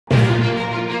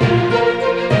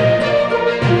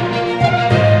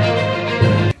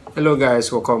Hello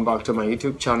guys, welcome back to my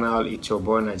YouTube channel. It's your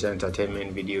boy Naija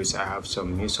Entertainment Videos. I have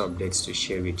some news updates to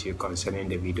share with you concerning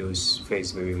the videos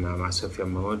faced by Mama Sophia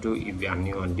Momodu. If you are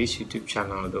new on this YouTube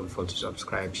channel, don't forget to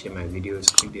subscribe, share my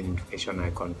videos, click the notification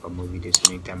icon for more videos.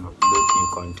 Anytime I upload new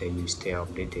content, you stay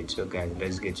updated. So guys,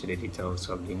 let's get to the details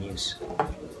of the news.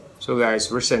 So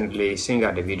guys, recently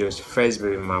singer Davido's first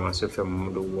baby mama Sophia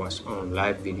Momodu was on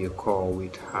live video call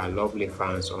with her lovely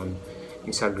fans on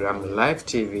Instagram Live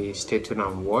TV. Stay tuned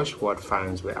and watch what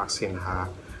fans were asking her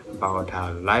about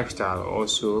her lifestyle.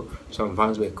 Also, some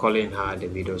fans were calling her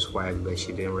Davido's wife, but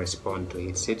she didn't respond to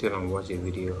it. Stay tuned and watch the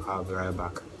video. I'll be right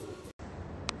back.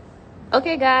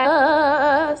 Okay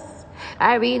guys,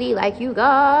 I really like you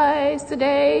guys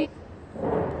today.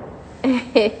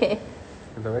 It's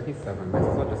already 7. My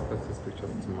sister just post his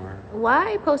pictures tomorrow.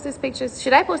 Why post his pictures?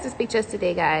 Should I post his pictures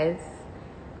today, guys?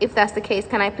 If that's the case,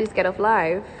 can I please get off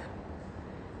live?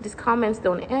 These comments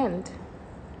don't end.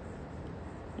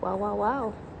 Wow, wow,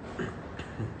 wow.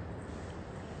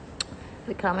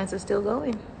 The comments are still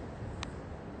going.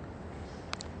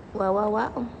 Wow, wow,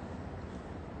 wow.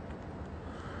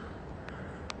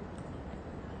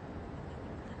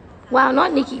 Wow,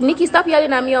 not Nikki. Nikki, stop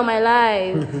yelling at me on my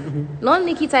live. Not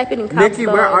Nikki typing in caps Nikki,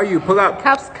 where are you? Pull up.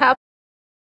 Caps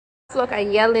look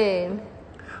and yelling.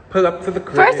 Pull up to the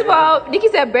crib. First of all, Nikki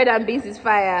said bread and beans is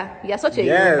fire. You're such a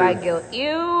Yoruba girl.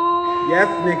 Ew. Yes,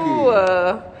 Nikki.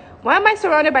 Why am I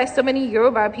surrounded by so many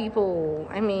Yoruba people?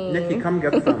 I mean... Nikki, come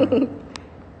get some.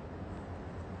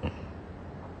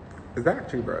 Is that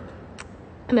actually bread?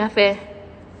 Nafe,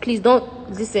 please don't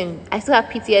listen. I still have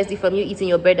PTSD from you eating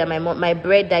your bread that my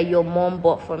bread that your mom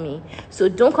bought for me. So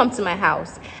don't come to my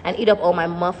house and eat up all my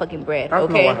motherfucking bread. That's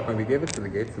okay? not what happened. We gave it to the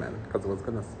gatesman because it was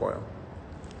gonna spoil.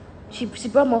 She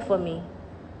brought more for me.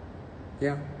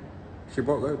 Yeah, she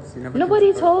bought loads. You never.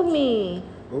 Nobody told me.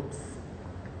 Oops.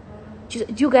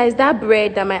 You guys, that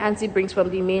bread that my auntie brings from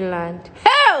the mainland.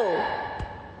 Hell!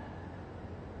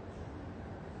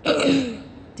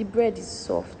 The bread is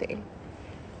soft.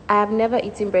 I have never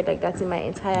eaten bread like that in my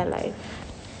entire life.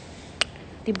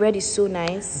 The bread is so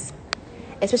nice.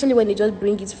 Especially when they just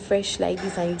bring it fresh like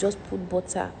this and you just put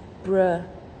butter. Bruh.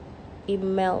 It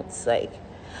melts like...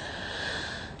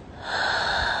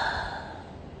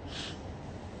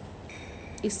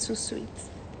 It's too sweet.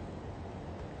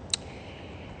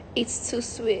 It's too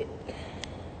sweet.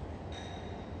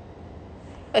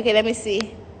 Okay, let me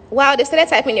see. Wow, they started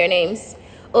typing their names.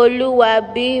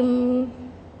 Oluwabim.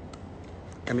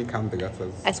 Let me count the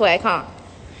letters. I swear I can't.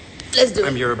 Let's do it.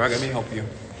 I'm Yoruba. Let me help you.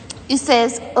 It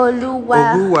says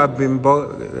Oluwa.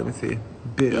 Oluwabimbo. Let me see.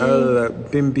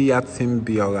 Bimbiatim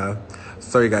Biola.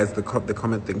 Sorry guys, the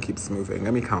comment thing keeps moving.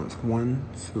 Let me count. 1,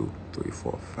 2, 3,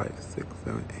 4, 5, 6,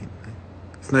 7, 8, 9.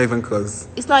 It's not even close.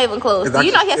 It's not even close. Do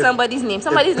you not hear somebody's name?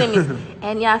 Somebody's name is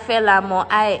Enyafela Mo.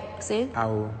 I say.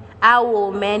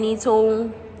 Awo Many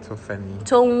Tong. Tofeni.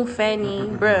 Tong Feni,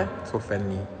 bruh.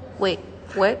 Tofeni. Wait,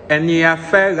 what?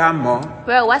 Enyafela Mo.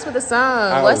 Bro, what's with the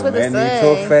song? What's with the song?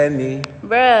 Tofeni.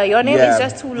 Bruh, your name is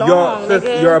just too long.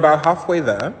 You're about halfway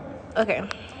there. Okay.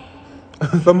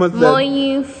 Someone said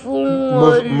Moyin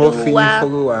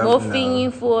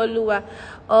Foluwa.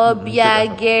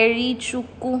 Obiageri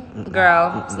Chuku.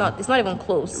 Girl, it's not even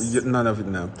close. None of it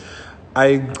now.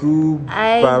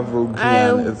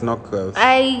 Bavogian is not close.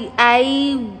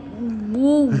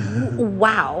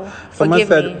 Wow. Someone Forgive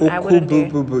said me. I wouldn't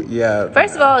dare. Yeah.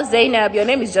 First of all, Zainab, your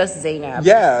name is just Zainab.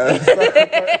 Yeah.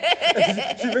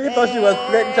 She really thought she was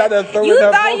slick trying to throw you in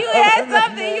her thought you had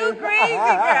something, you crazy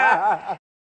girl.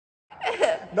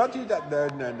 Not you that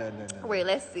no. Wait,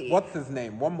 let's see. What's his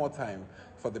name? One more time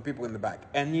for the people in the back.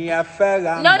 No, don't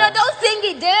sing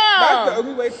it down. That's the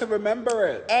only way to remember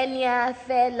it.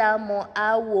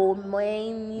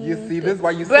 You see, this is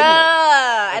why you sing it.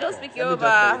 I don't speak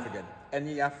Yoruba.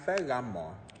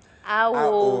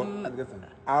 Listen.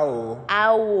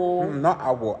 Not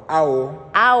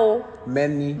owl.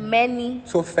 Many.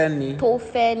 Tofeni.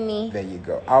 There you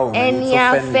go. Owl.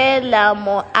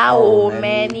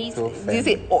 Many. You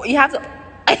see, you have to.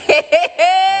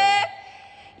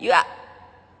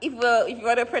 If you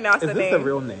want to pronounce the name. Is this a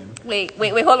real name? Wait.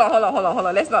 Hold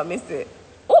on. Let's not miss it.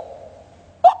 Oh,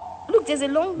 look, there's a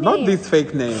long name. Not these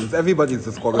fake names. Everybody's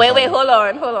disqualified. Wait, hold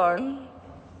on.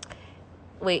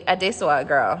 Wait, Adeswa,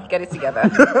 girl, get it together.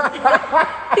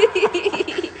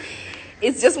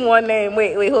 It's just one name.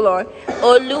 Wait, hold on.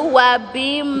 Oluwa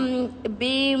Bim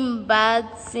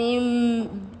Batim.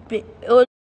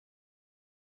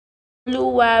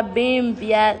 Oluwa Bim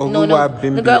Bia. No,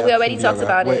 girl, we already talked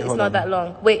about it. It's not that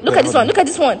long. Wait, look at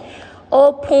this one.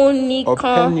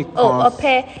 Openicon.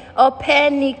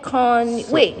 Openicon.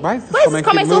 Wait, why is this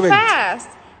coming so fast?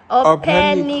 I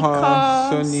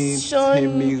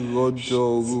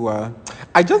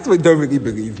just don't really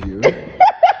believe you.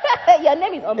 Your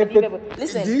name is unbelievable.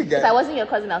 Listen, if I wasn't your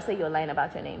cousin, I'll say you're lying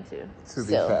about your name too. To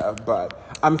be fair,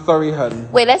 but I'm sorry,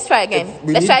 hun. Wait, let's try again.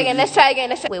 Let's try again.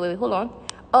 Wait, hold on.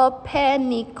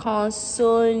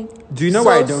 Do you know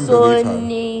why I don't believe her?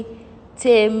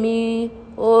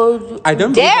 I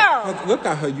don't believe her. Look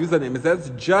at her username. It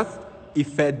says just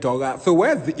Ife Dollar. So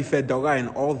where's the Ife Dollar in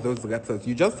all those letters?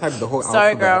 You just type the whole alphabet.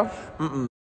 Sorry, girl.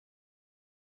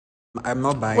 I'm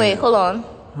not buying Wait, it. hold on.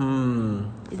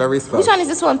 Very special. Which one is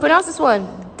this one? Pronounce this one.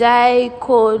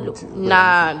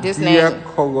 This name.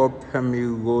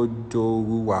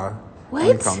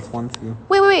 What? Count. 1, 2.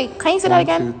 Wait. Can you say that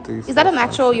again? 2, 3, 4, is that an 5,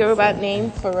 actual 6, Yoruba 7.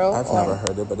 name for real? I've never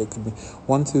heard it, but it could be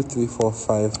 1, 2, 3, 4,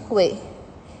 5. Wait.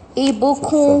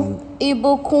 Ibukun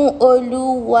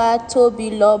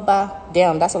Oluwatobiloba.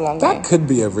 Damn, that's a long name. That could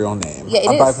be a real name. Yeah, it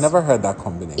but is. I've never heard that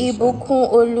combination.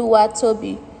 Ibukun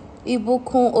Oluwatobiloba.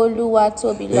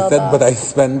 They said, but I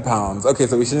spend pounds. Okay,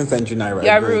 so we shouldn't send you naira.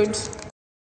 You're rude.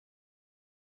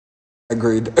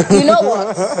 Agreed. You know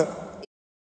what?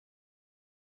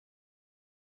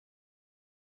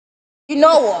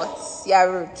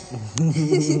 You're rude.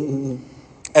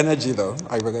 Energy, though.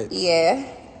 I relate. Yeah.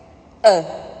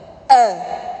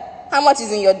 How much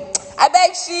is in your... I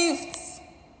beg shift.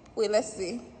 Wait, let's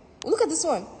see. Look at this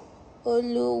one.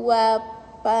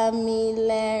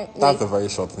 Oluwapamile. That's a very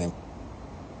short name.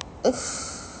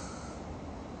 Let's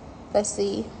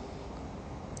see.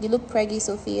 You look preggy,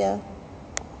 Sophia.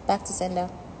 Back to sender.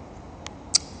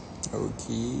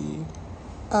 Okay.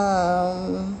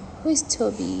 Who is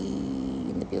Toby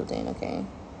in the building? Okay.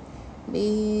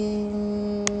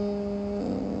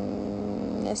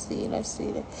 Let's see.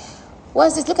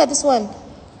 What's this? Look at this one.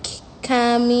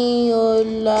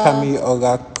 Kamiola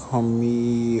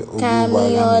Komi.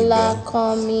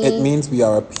 It means we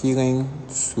are appealing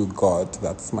to God.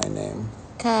 That's my name.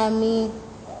 Kami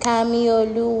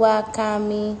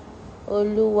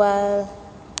Oluwa.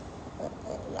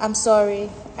 I'm sorry.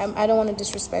 I don't want to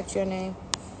disrespect your name.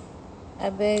 I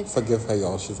beg. Forgive her,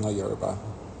 y'all. She's not Yoruba.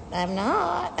 I'm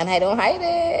not, and I don't hide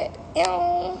it.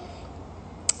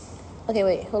 Okay,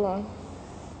 wait, hold on.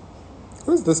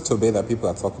 Who's this Tobe that people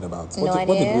are talking about? No idea.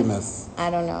 What did we miss? I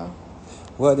don't know.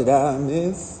 What did I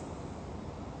miss?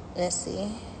 Let's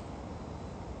see.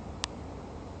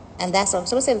 And that's on,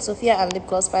 someone said Sophia and lip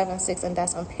gloss 5 and 6, and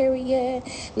that's on period.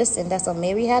 Listen, that's on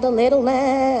Mary had a little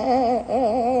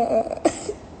lamb.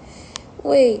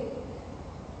 Wait.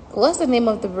 What's the name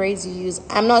of the braids you use?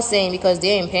 I'm not saying because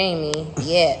they ain't paying me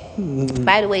yet.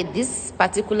 By the way, this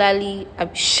particularly...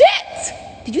 shit!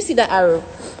 Did you see that arrow?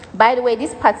 By the way,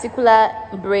 this particular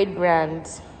braid brand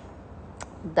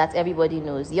that everybody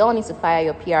knows, y'all need to fire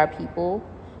your PR people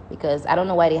because I don't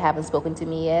know why they haven't spoken to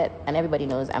me yet. And everybody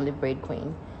knows I'm the braid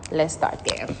queen. Let's start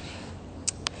there.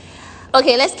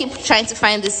 Okay, let's keep trying to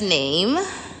find this name.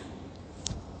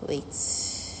 Wait.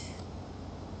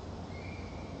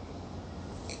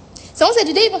 Someone said,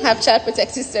 do they even have child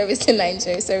protective services in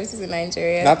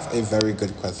Nigeria? That's a very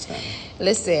good question.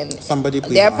 Listen, somebody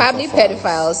please. They're probably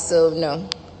pedophiles, so no.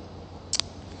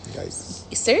 Guys.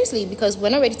 Seriously, because we're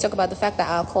not ready to talk about the fact that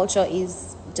our culture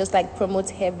is just like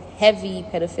promotes heavy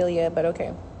pedophilia, but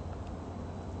okay.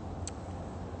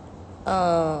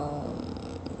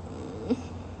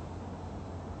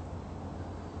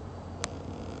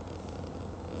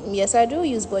 Yes, I do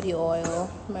use body oil,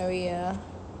 Maria.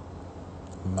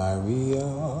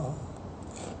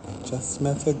 Just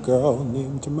met a girl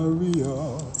named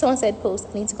Maria. Someone said post.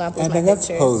 I need to go and post my let's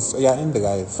pictures. Post. Yeah, in the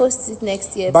live. Post it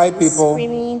next year. Bye, people.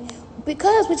 Screaming.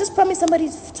 Because we just promised somebody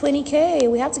 20K.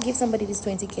 We have to give somebody this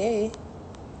 20K.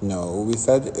 No, we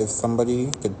said if somebody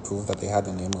could prove that they had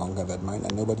a name longer than mine,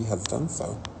 and nobody has done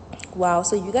so. Wow.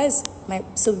 So you guys, my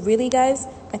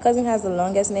cousin has the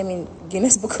longest name in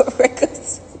Guinness Book of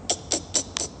Records.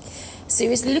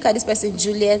 Seriously, look at this person,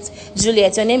 Juliet,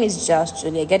 your name is just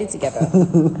Juliet. Get it together.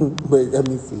 Wait, let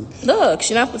me see. Look,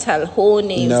 she now put her whole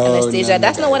name, Anastasia.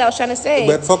 That's not what I was trying to say.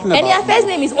 We're talking about Enya's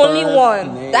name is only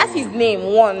one. Name. That's his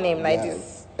name, one name like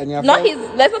this. Not his.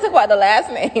 Let's not talk about the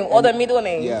last name or the middle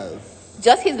name. Yes.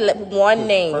 Just his one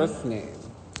name. First name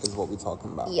is what we're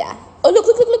talking about. Yeah. Oh, look.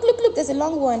 There's a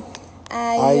long one.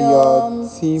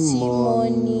 Timoni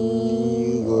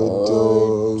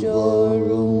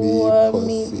Odorumi.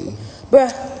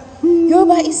 Bruh,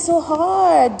 Yoruba is so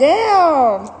hard.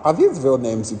 Damn. Are these real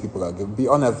names you people are giving? Be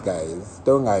honest, guys.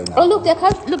 Don't lie now. Oh, look,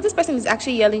 this person is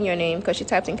actually yelling your name because she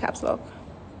typed in caps lock.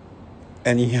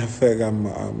 Enyafe.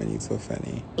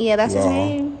 Yeah, that's his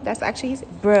name. That's actually his...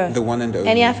 Bruh. The one and the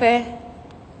only. Enyafe.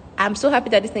 I'm so happy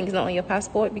that this thing is not on your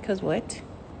passport because what?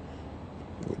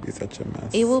 would be such a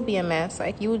mess. It will be a mess.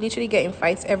 Like, you will literally get in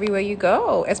fights everywhere you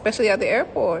go, especially at the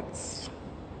airports.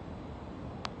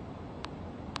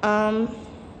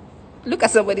 Look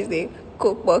at somebody's name.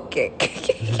 Cookbook cake.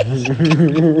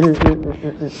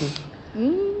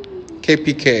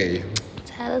 KPK.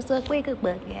 Tell us what we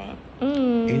cookbook cake.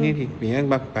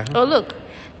 Oh, Oh, look.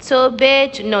 So,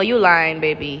 bitch. No, you lying,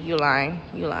 baby. You lying.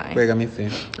 wait, let me see.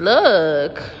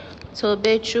 Look.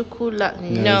 Tobe Chukula.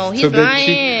 No, he's Tobe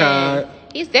lying. Chika-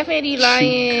 He's definitely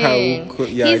lying.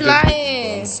 Yeah, He's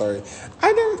lying. I'm sorry.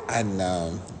 I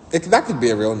know. That could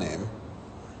be a real name.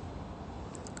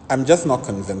 I'm just not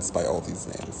convinced by all these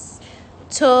names.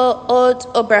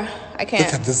 Obra. I can't.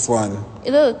 Look at this one.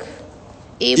 Look.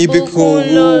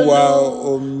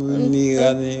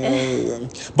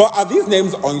 But are these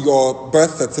names on your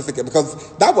birth certificate?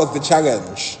 Because that was the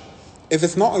challenge. If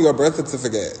it's not on your birth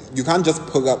certificate, you can't just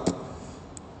pull up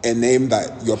a name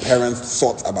that your parents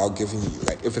thought about giving you.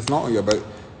 Like, if it's not on your birth...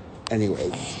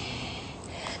 Anyways.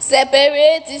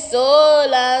 Separate the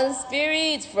soul and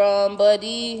spirit from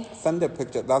body. Send a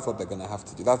picture. That's what they're going to have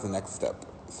to do. That's the next step.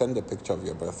 Send a picture of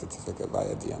your birth certificate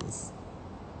via DMs.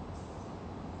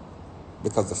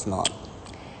 Because if not...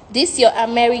 This your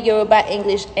Ameri Yoruba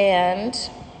English and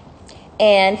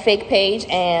fake page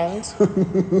and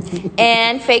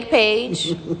fake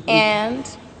page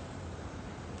and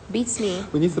beats me.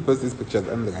 We need to post these pictures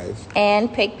and live.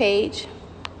 And fake page.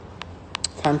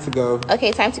 Time to go.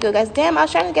 Okay, time to go, guys. Damn, I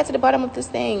was trying to get to the bottom of this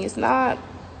thing. It's not.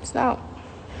 It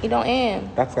don't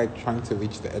end. That's like trying to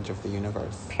reach the edge of the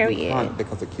universe. Period. You can't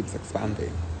because it keeps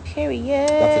expanding. Period.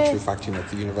 That's a true fact, you know.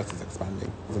 The universe is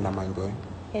expanding. Isn't that mind-blowing?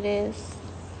 It is.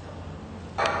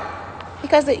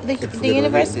 Because the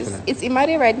universe is... It's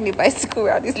Imade riding a bicycle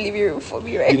around this living room for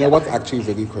me right now. You know what's actually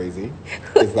really crazy?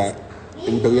 Is that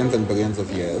in billions and billions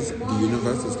of years, the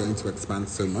universe is going to expand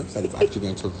so much that it's actually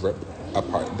going to rip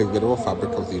apart. The literal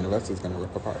fabric of the universe is going to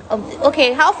rip apart.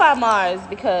 Okay, how far Mars?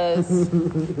 Because...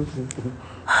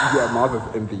 Yeah, Mars is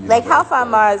in the universe. Like, how far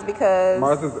Mars? Because...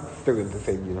 Mars is still in the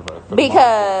same universe.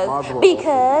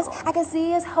 Because I can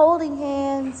see us holding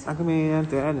hands. I can be I can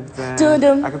see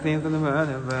us in the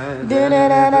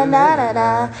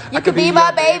You could be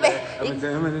my baby.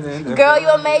 Girl,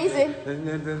 you're amazing.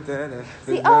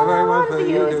 See, all I want for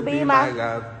you is be my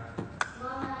love.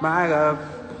 My love.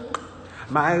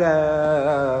 My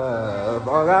love.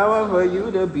 All I want for you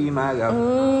to be my love.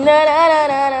 Na na na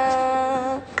na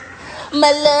na.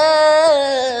 My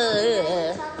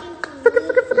love.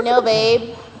 No,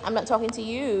 babe. I'm not talking to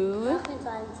you.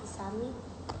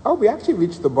 Oh, we actually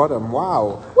reached the bottom.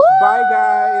 Wow. Woo! Bye,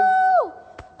 guys.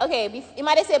 Okay, you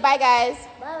might say bye, guys.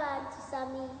 Bye to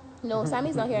Sammy. No,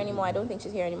 Sammy's not here anymore. I don't think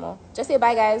she's here anymore. Just say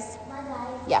bye, guys. Bye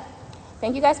guys. Yeah.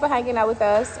 Thank you guys for hanging out with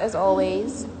us, as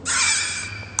always.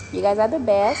 You guys are the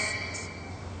best.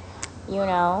 You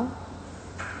know.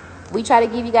 We try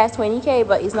to give you guys 20K,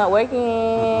 but it's not working.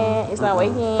 It's not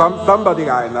working. Somebody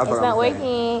lying. That's It's what I'm not saying.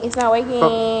 working. It's not working.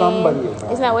 Somebody is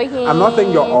lying. It's not working. I'm not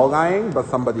saying you're all lying, but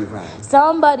somebody's lying.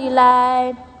 Somebody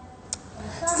lied.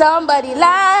 Somebody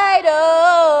lied.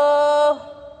 Oh.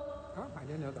 Oh, I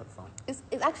didn't know that song.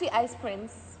 It's actually Ice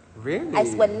Prince. Really? I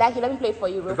swear, let me play it for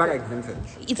you real Is that quick. like vintage?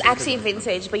 It's actually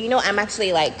vintage, but you know I'm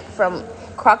actually like from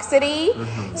Croc City,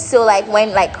 so like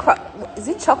when like is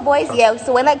it Chalk Boys? Yeah,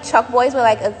 so when like Chalk Boys were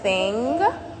like a thing,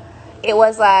 it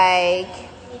was like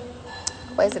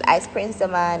what is it? Ice Prince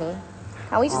Damani.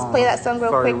 Can we just play that song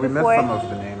real quick we before? missed some of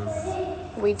the names.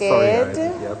 We Sorry, did.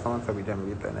 guys. Yeah, someone said we didn't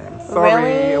read their names. Sorry,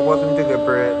 Really? it wasn't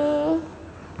deliberate.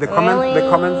 The comments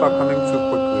are coming too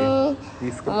quickly.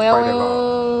 We skipped quite a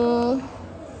lot.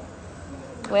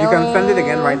 You can send it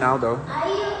again right now, though. Are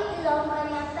you still on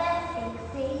my Facebook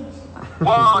page?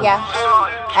 Yeah,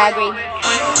 I agree.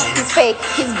 He's fake.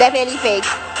 He's definitely fake.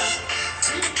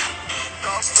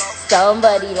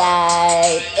 Somebody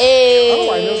lied. Hey.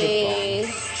 Oh, I know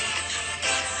this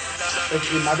song.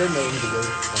 It's another name the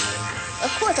lyrics for me.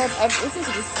 Of course, I've listened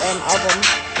to this album.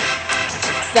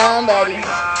 Somebody.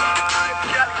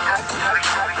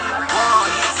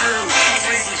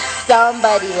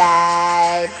 Somebody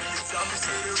lied.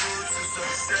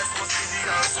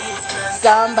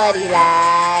 Somebody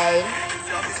lied.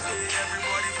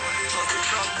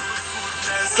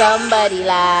 Somebody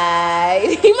lied.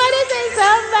 He might have said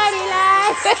somebody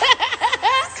lied.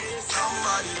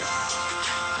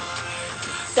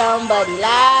 Somebody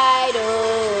lied.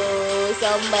 Oh,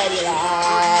 somebody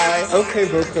lied. Okay,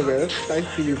 vocalist. I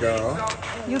see you, girl.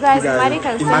 You guys, Imade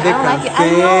can sing. I don't like it. I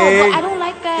know, but I don't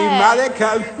like that. Imade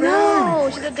can sing. No,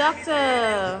 she's a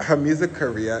doctor. Her music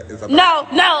career is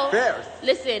about No. fierce.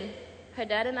 Listen, her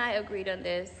dad and I agreed on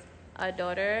this. Our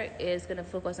daughter is going to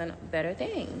focus on better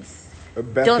things.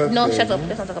 Don't, no, shut up.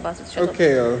 Let's not talk about it. Shut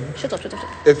Okay. up. Shut up, shut up, shut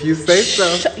up. If you say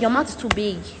so. Your mouth is too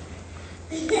big.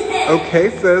 Okay,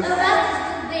 sis.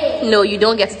 No, you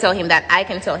don't get to tell him that. I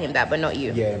can tell him that, but not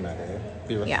you. Yeah, man.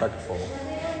 Be respectful.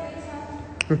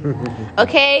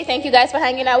 Okay, thank you guys for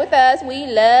hanging out with us. We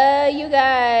love you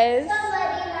guys.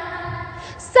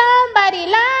 Somebody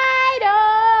lied.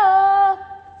 Oh.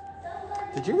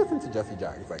 Did you listen to Jesse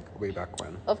Jags like way back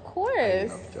when? Of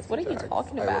course. What are you Jags.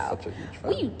 talking I about? was such a huge fan.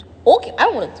 What are you talking? I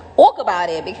don't want to talk about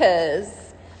it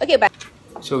because. Okay, bye.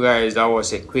 So guys, that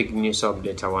was a quick news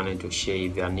update I wanted to share.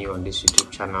 If you are new on this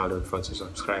YouTube channel, don't forget to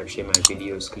subscribe, share my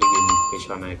videos, click the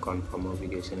notification icon for more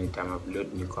videos. Anytime I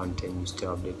upload new content, you stay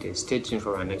updated. Stay tuned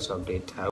for my next update.